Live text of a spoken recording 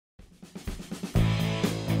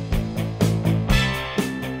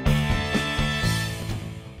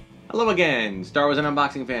Hello again, Star Wars and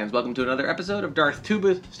Unboxing fans. Welcome to another episode of Darth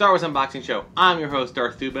Tuba's Star Wars Unboxing Show. I'm your host,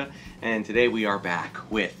 Darth Tuba, and today we are back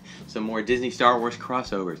with some more Disney Star Wars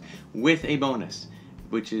crossovers with a bonus,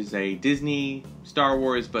 which is a Disney Star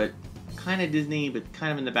Wars, but kind of Disney, but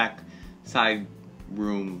kind of in the back side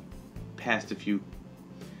room, past a few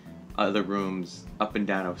other rooms, up and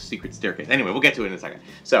down a secret staircase. Anyway, we'll get to it in a second.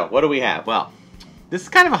 So, what do we have? Well, this is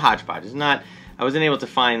kind of a hodgepodge. It's not, I wasn't able to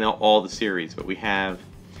find all the series, but we have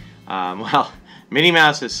well, Minnie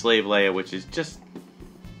Mouse is Slave Leia, which is just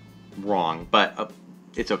wrong, but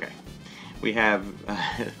it's okay. We have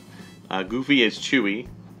Goofy as Chewie,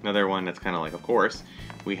 another one that's kind of like, of course.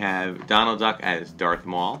 We have Donald Duck as Darth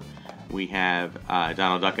Maul. We have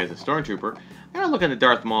Donald Duck as a Stormtrooper. I'm going to look at the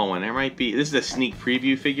Darth Maul one. There might be, this is a sneak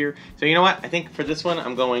preview figure. So you know what? I think for this one,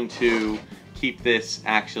 I'm going to keep this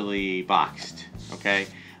actually boxed, okay?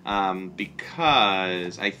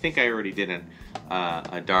 Because I think I already did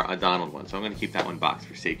a Donald one, so I'm going to keep that one boxed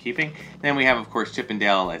for safekeeping. Then we have, of course, Chip and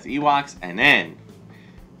Dale as Ewoks, and then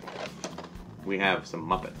we have some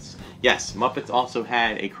Muppets. Yes, Muppets also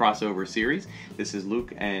had a crossover series. This is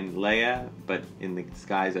Luke and Leia, but in the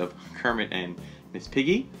disguise of Kermit and Miss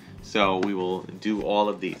Piggy. So we will do all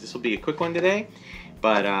of these. This will be a quick one today,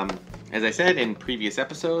 but as I said in previous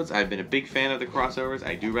episodes, I've been a big fan of the crossovers.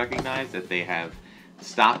 I do recognize that they have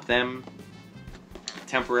stopped them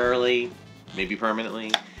temporarily, maybe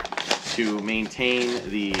permanently, to maintain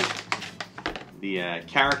the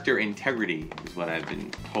character integrity, is what I've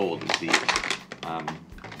been told is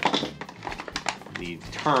the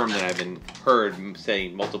term that I've been heard say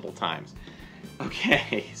multiple times.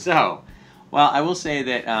 Okay, so, well, I will say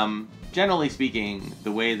that generally speaking,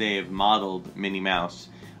 the way they have modeled Minnie Mouse,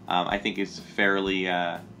 I think is fairly,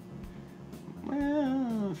 well,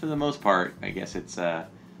 for the most part, I guess it's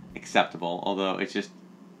acceptable. Although it's just,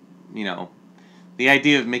 you know, the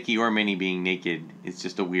idea of Mickey or Minnie being naked is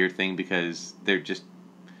just a weird thing because they're just,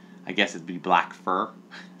 I guess it'd be black fur.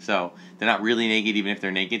 So they're not really naked even if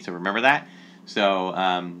they're naked, so remember that.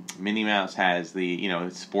 So Minnie Mouse has the, you know,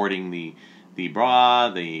 sporting the bra,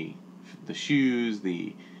 the shoes,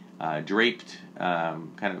 the draped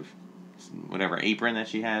kind of whatever apron that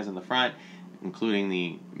she has in the front, including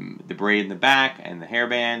the braid in the back and the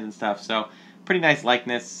hairbands and stuff. So pretty nice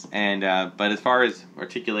likeness, and but as far as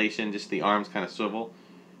articulation, just the arms kind of swivel.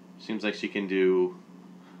 Seems like she can do,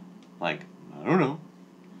 like, I don't know,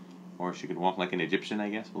 or she could walk like an Egyptian, I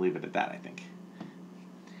guess. We'll leave it at that, I think.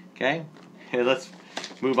 Okay, let's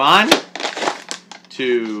move on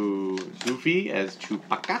to Goofy as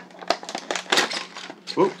Chewbacca.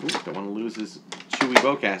 Whoop, don't want to lose his Chewie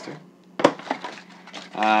bowcaster.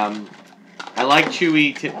 I like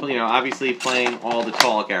Chewie, you know, obviously playing all the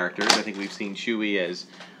tall characters. I think we've seen Chewie as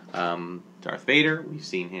Darth Vader. We've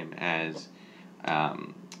seen him as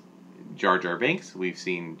Jar Jar Binks. We've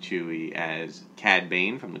seen Chewie as Cad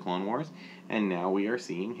Bane from the Clone Wars. And now we are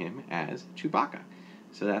seeing him as Chewbacca.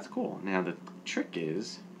 So that's cool. Now the trick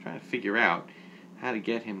is trying to figure out how to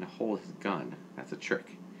get him to hold his gun. That's a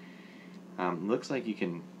trick. Looks like you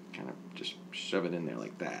can kind of just shove it in there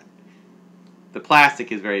like that. The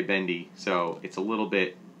plastic is very bendy, so it's a little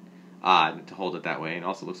bit odd to hold it that way. And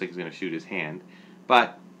also looks like he's going to shoot his hand,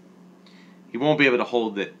 but he won't be able to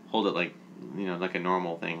hold it like, you know, like a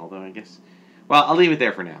normal thing. Although I guess, well, I'll leave it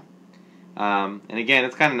there for now. And again,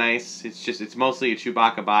 it's kind of nice. It's mostly a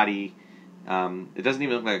Chewbacca body. It doesn't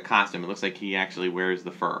even look like a costume. It looks like he actually wears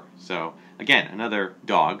the fur. So again, another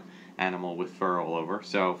dog animal with fur all over.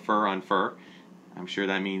 So fur on fur. I'm sure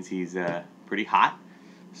that means he's pretty hot.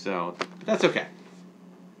 So, but that's okay.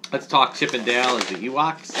 Let's talk Chip and Dale as the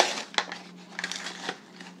Ewoks.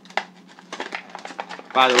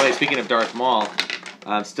 By the way, speaking of Darth Maul,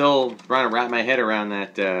 I'm still trying to wrap my head around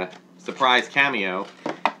that surprise cameo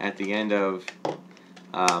at the end of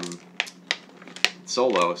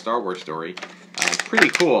Solo, a Star Wars story. Pretty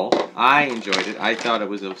cool. I enjoyed it. I thought it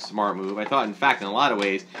was a smart move. I thought, in fact, in a lot of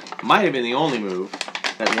ways, it might have been the only move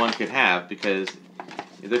that one could have, because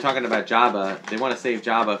if they're talking about Jabba, they want to save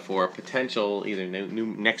Jabba for a potential either new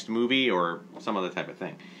next movie or some other type of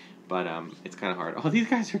thing. But it's kind of hard. Oh, these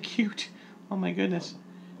guys are cute. Oh my goodness.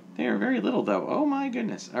 They are very little though. Oh my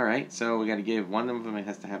goodness. All right, so we got to give one of them. It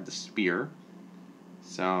has to have the spear.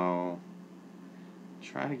 So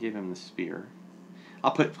try to give him the spear.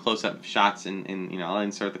 I'll put close-up shots in. You know, I'll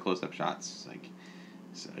insert the close-up shots, like,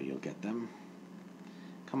 so you'll get them.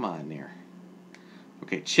 Come on there.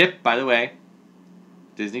 Okay, Chip. By the way,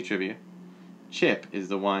 Disney trivia. Chip is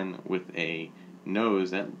the one with a nose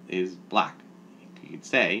that is black. You could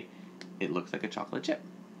say it looks like a chocolate chip,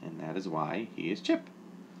 and that is why he is Chip.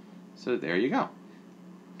 So there you go.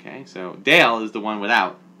 Okay, so Dale is the one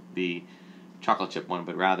without the chocolate chip one,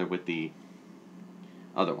 but rather with the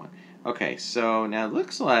other one. Okay, so now it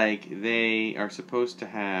looks like they are supposed to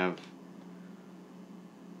have...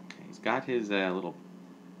 Okay, he's got his little...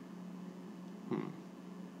 He's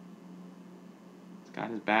got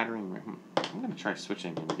his battering ram. I'm going to try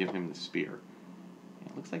switching and give him the spear. Yeah,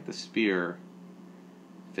 it looks like the spear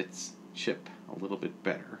fits Chip a little bit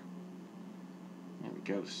better. There we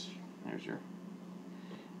go. There's your...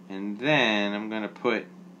 And then I'm going to put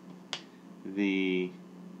the...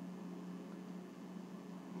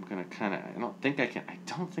 I'm gonna kind of. I don't think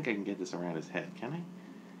I can get this around his head. Can I?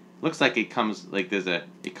 Looks like it comes like there's a.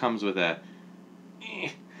 It comes with a.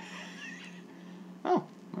 Oh.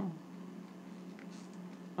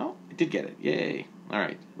 Oh, I did get it. Yay! All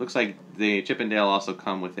right. Looks like the Chip and Dale also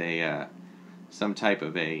come with a some type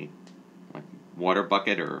of a like water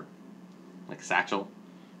bucket or like satchel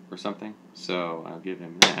or something. So I'll give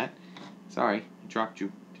him that. Sorry, I dropped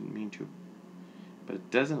you. Didn't mean to. But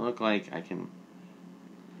it doesn't look like I can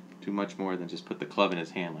do much more than just put the club in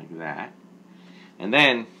his hand like that. And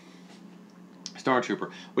then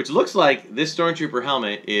Stormtrooper, which looks like this Stormtrooper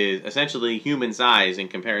helmet is essentially human size in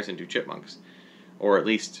comparison to Chipmunks, or at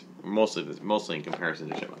least mostly in comparison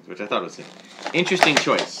to Chipmunks, which I thought was an interesting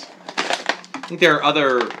choice. I think there are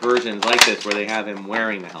other versions like this where they have him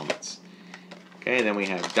wearing the helmets. Okay, then we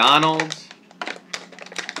have Donald.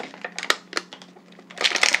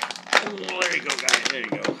 Oh, there you go, guys. There you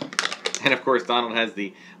go. And of course, Donald has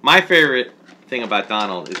the... My favorite thing about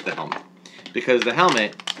Donald is the helmet. Because the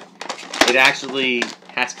helmet, it actually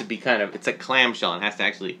has to be kind of... It's a clamshell and has to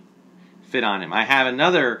actually fit on him. I have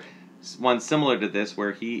another one similar to this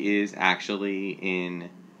where he is actually in...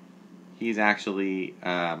 He's actually...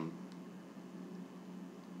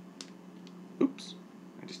 Oops.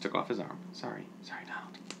 I just took off his arm. Sorry. Sorry,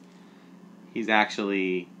 Donald. He's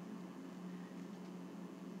actually...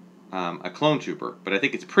 a clone trooper, but I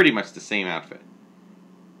think it's pretty much the same outfit.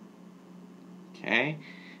 Okay,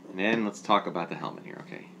 and then let's talk about the helmet here.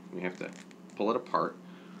 Okay, we have to pull it apart.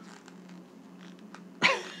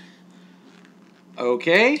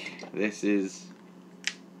 Okay, this is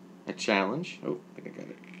a challenge. Oh, I think I got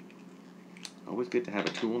it. Always good to have a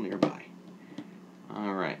tool nearby.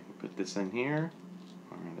 Alright, put this in here,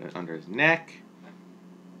 under his neck. Put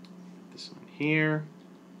this one here.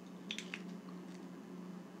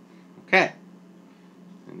 Okay,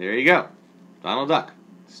 and there you go. Donald Duck.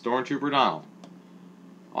 Stormtrooper Donald.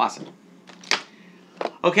 Awesome.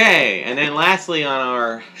 Okay, and then lastly on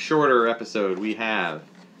our shorter episode, we have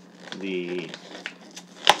the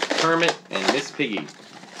Kermit and Miss Piggy.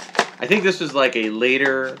 I think this was like a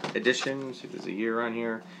later edition. See if there's a year on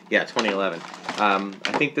here. Yeah, 2011.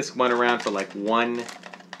 I think this went around for like one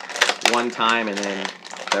time, and then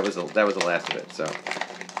that was the last of it. So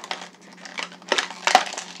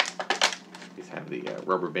these have the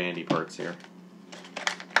rubber bandy parts here.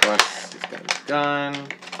 Plus, he's got his gun.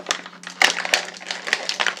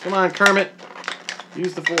 Come on, Kermit.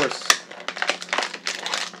 Use the Force.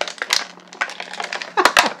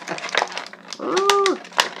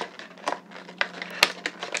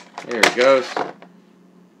 There he goes.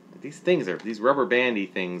 These rubber bandy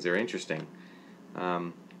things are interesting.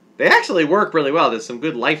 They actually work really well. There's some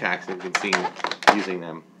good life hacks that we've seen using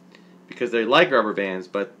them. Because they're like rubber bands,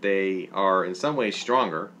 but they are in some ways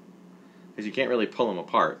stronger. Because you can't really pull them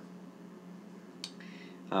apart.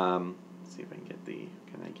 Let's see if I can get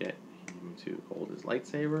can I get him to hold his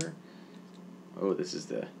lightsaber? Oh, this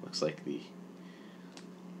is looks like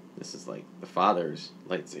this is like the father's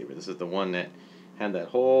lightsaber. This is the one that had that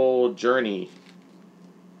whole journey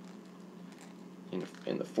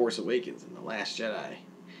in the Force Awakens, in The Last Jedi.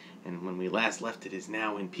 And when we last left it is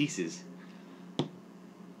now in pieces.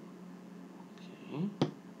 Okay.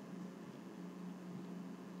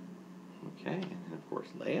 Okay, and then of course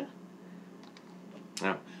Leia.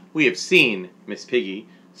 Now, we have seen Miss Piggy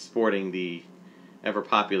sporting the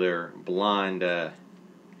ever-popular blonde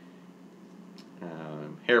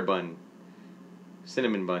hair bun,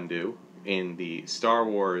 cinnamon bun do in the Star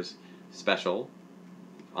Wars special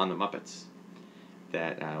on the Muppets.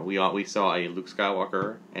 That we saw a Luke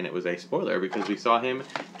Skywalker, and it was a spoiler because we saw him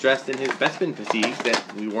dressed in his Bespin fatigues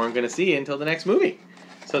that we weren't going to see until the next movie.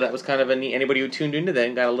 So that was kind of a neat. Anybody who tuned into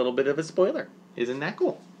then got a little bit of a spoiler. Isn't that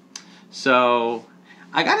cool? So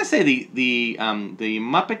I gotta say the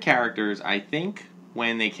Muppet characters, I think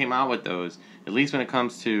when they came out with those, at least when it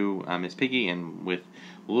comes to Miss Piggy and with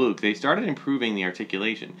Luke, they started improving the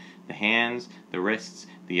articulation, the hands, the wrists,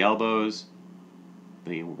 the elbows,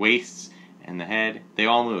 the waists, and the head. They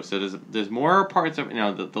all move. So there's more parts of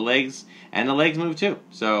the legs, and the legs move too.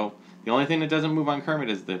 So the only thing that doesn't move on Kermit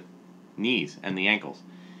is the knees and the ankles.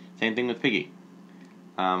 Same thing with Piggy.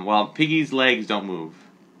 Well, Piggy's legs don't move.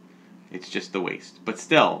 It's just the waist. But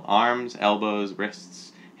still, arms, elbows,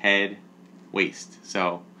 wrists, head, waist.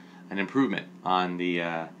 So, an improvement on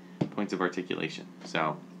the points of articulation.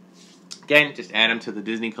 So, again, just add them to the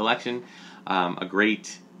Disney collection. A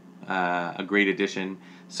great addition.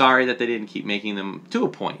 Sorry that they didn't keep making them to a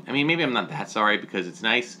point. I mean, maybe I'm not that sorry because it's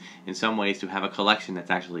nice in some ways to have a collection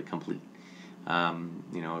that's actually complete.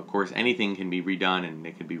 Of course, anything can be redone and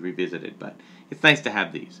it can be revisited, but it's nice to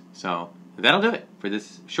have these. So that'll do it for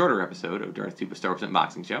this shorter episode of Darth Tuba Star Wars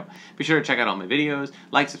Unboxing Show. Be sure to check out all my videos,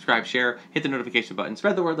 like, subscribe, share, hit the notification button,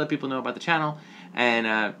 spread the word, let people know about the channel,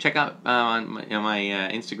 and check out on my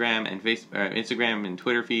Instagram and Instagram and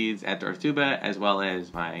Twitter feeds at Darth Tuba, as well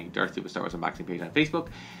as my Darth Tuba Star Wars Unboxing page on Facebook.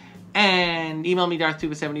 And email me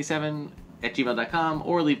darthtuba77@gmail.com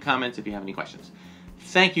or leave comments if you have any questions.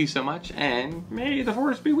 Thank you so much, and may the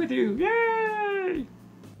Force be with you. Yeah!